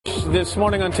This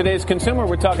morning on Today's Consumer,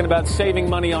 we're talking about saving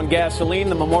money on gasoline.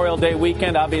 The Memorial Day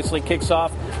weekend obviously kicks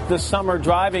off the summer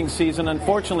driving season.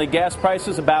 Unfortunately, gas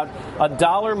prices about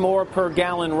 $1 more per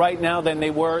gallon right now than they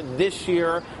were this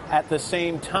year at the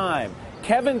same time.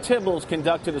 Kevin Tibbles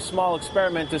conducted a small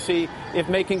experiment to see if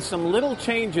making some little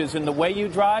changes in the way you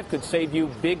drive could save you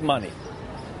big money.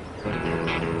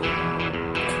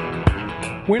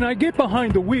 When I get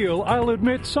behind the wheel, I'll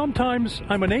admit sometimes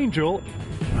I'm an angel,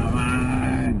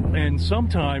 and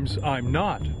sometimes I'm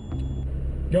not.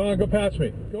 Go on, go past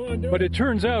me. Go on, do it. But it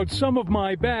turns out some of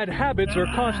my bad habits are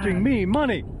costing me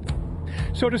money.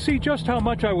 So to see just how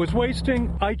much I was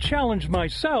wasting, I challenged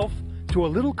myself to a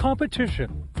little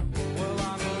competition.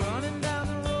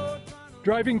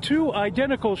 Driving two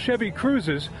identical Chevy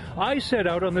Cruzes, I set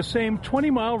out on the same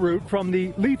 20-mile route from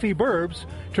the leafy burbs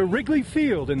to Wrigley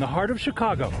Field in the heart of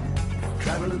Chicago.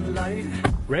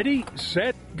 Ready,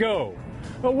 set, go.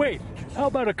 Oh, wait, how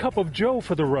about a cup of Joe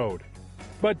for the road?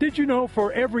 But did you know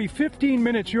for every 15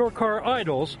 minutes your car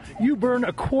idles, you burn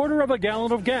a quarter of a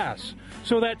gallon of gas?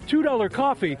 So that $2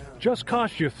 coffee just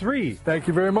cost you $3. Thank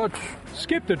you very much.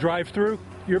 Skip the drive-thru.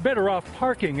 You're better off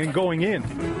parking and going in.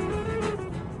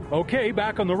 Okay,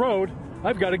 back on the road,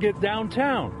 I've got to get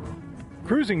downtown.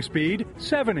 Cruising speed,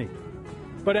 70.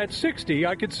 But at 60,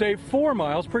 I could save 4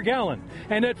 miles per gallon.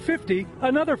 And at 50,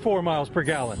 another 4 miles per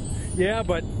gallon. Yeah,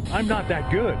 but I'm not that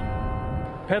good.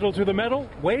 Pedal to the metal,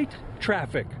 wait,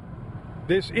 traffic.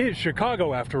 This is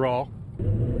Chicago, after all.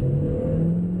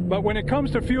 But when it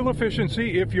comes to fuel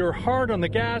efficiency, if you're hard on the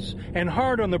gas and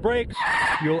hard on the brakes,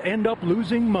 you'll end up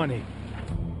losing money.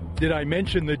 Did I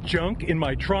mention the junk in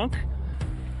my trunk?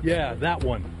 Yeah, that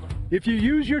one. If you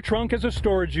use your trunk as a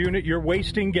storage unit, you're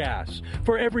wasting gas.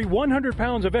 For every 100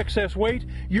 pounds of excess weight,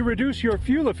 you reduce your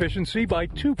fuel efficiency by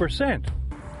 2%.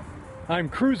 I'm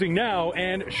cruising now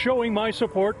and showing my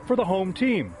support for the home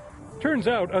team. Turns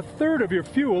out a third of your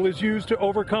fuel is used to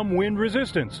overcome wind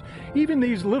resistance. Even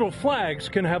these little flags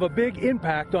can have a big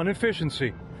impact on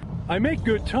efficiency. I make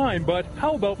good time, but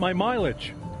how about my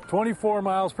mileage? 24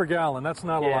 miles per gallon. That's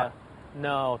not a lot.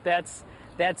 No, that's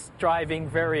driving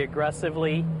very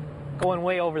aggressively, going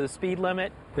way over the speed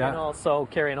limit, and also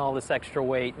carrying all this extra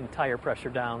weight and tire pressure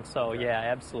down. So, yeah,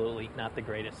 absolutely not the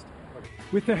greatest.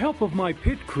 With the help of my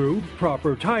pit crew,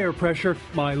 proper tire pressure,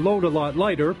 my load a lot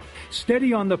lighter,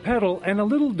 steady on the pedal, and a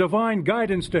little divine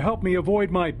guidance to help me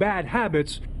avoid my bad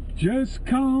habits, just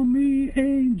call me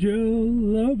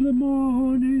angel of the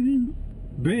morning,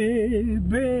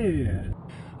 baby.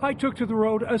 I took to the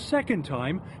road a second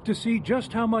time to see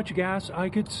just how much gas I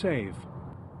could save.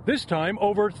 This time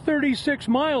over 36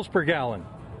 miles per gallon.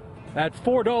 At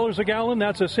 $4 a gallon,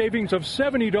 that's a savings of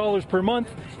 $70 per month,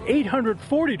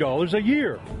 $840 a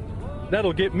year.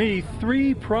 That'll get me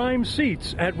 3 prime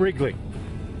seats at Wrigley.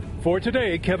 For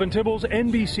today, Kevin Tibbles,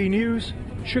 NBC News,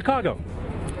 Chicago.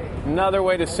 Another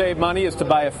way to save money is to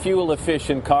buy a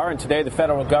fuel-efficient car, and today the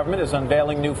federal government is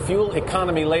unveiling new fuel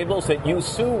economy labels that you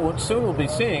soon will be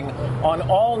seeing on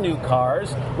all new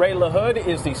cars. Ray LaHood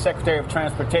is the Secretary of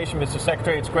Transportation. Mr.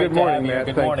 Secretary, it's great to have you. Matt.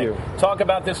 Good Thank morning. You. Talk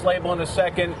about this label in a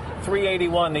second.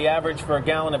 $3.81, the average for a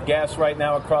gallon of gas right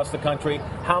now across the country.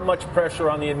 How much pressure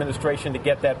on the administration to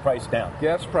get that price down?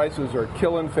 Gas prices are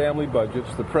killing family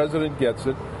budgets. The president gets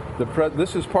it.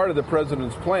 This is part of the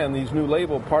president's plan, these new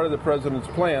labels, part of the president's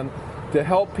plan to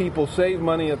help people save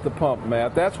money at the pump,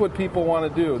 Matt. That's what people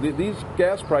want to do. These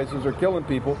gas prices are killing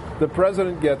people. The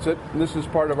president gets it, and this is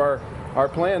part of our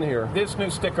plan here. This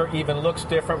new sticker even looks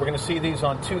different. We're going to see these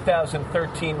on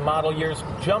 2013 model years.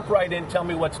 Jump right in. Tell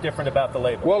me what's different about the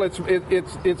label. Well,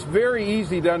 it's very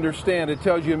easy to understand. It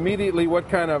tells you immediately what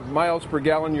kind of miles per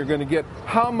gallon you're going to get,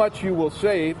 how much you will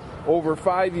save over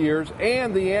 5 years,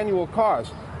 and the annual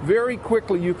cost. Very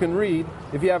quickly you can read.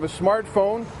 If you have a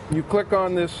smartphone, you click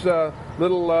on this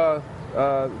little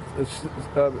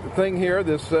thing here,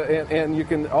 and you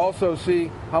can also see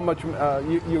how much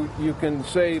you can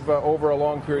save over a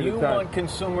long period of time. You want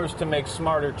consumers to make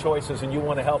smarter choices, and you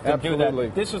want to help them Absolutely. do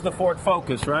that. This is the Ford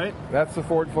Focus, right? That's the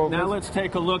Ford Focus. Now let's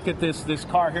take a look at this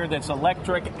car here that's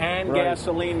electric and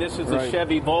gasoline. This is the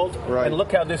Chevy Volt, and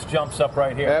look how this jumps up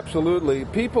right here. Absolutely.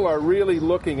 People are really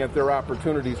looking at their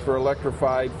opportunities for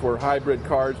electrified, for hybrid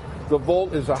cars. The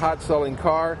Volt is a hot-selling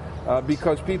car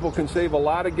because people can save a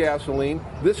lot of gasoline.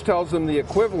 This tells them the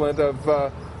equivalent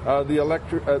of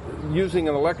using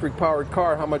an electric-powered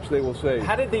car, how much they will save.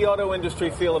 How did the auto industry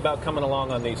feel about coming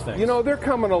along on these things? You know, they're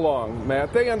coming along,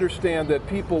 Matt. They understand that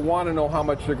people want to know how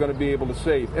much they're going to be able to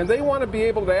save, and they want to be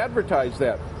able to advertise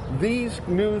that. These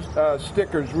new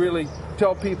stickers really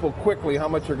tell people quickly how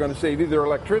much they're going to save, either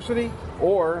electricity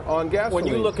or on gasoline.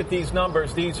 When you look at these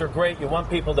numbers, these are great. You want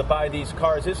people to buy these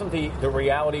cars. Isn't the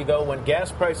reality, though, when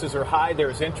gas prices are high,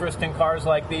 there's interest in cars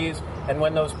like these, and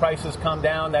when those prices come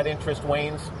down, that interest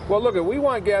wanes? Well, look, we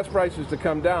want gas prices to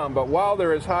come down, but while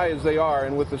they're as high as they are,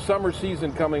 and with the summer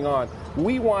season coming on,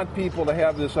 we want people to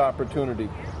have this opportunity.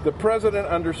 The president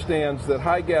understands that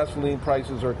high gasoline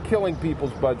prices are killing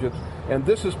people's budgets, and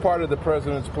this is part of the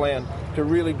president's plan to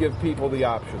really give people the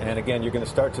option. And again, you're going to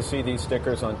start to see these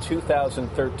stickers on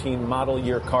 2013 model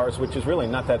year cars, which is really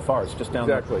not that far. It's just down,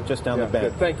 the bend.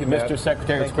 Good. Thank you, Matt. Mr.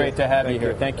 Secretary, it's great to have you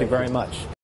here. Thank you very much.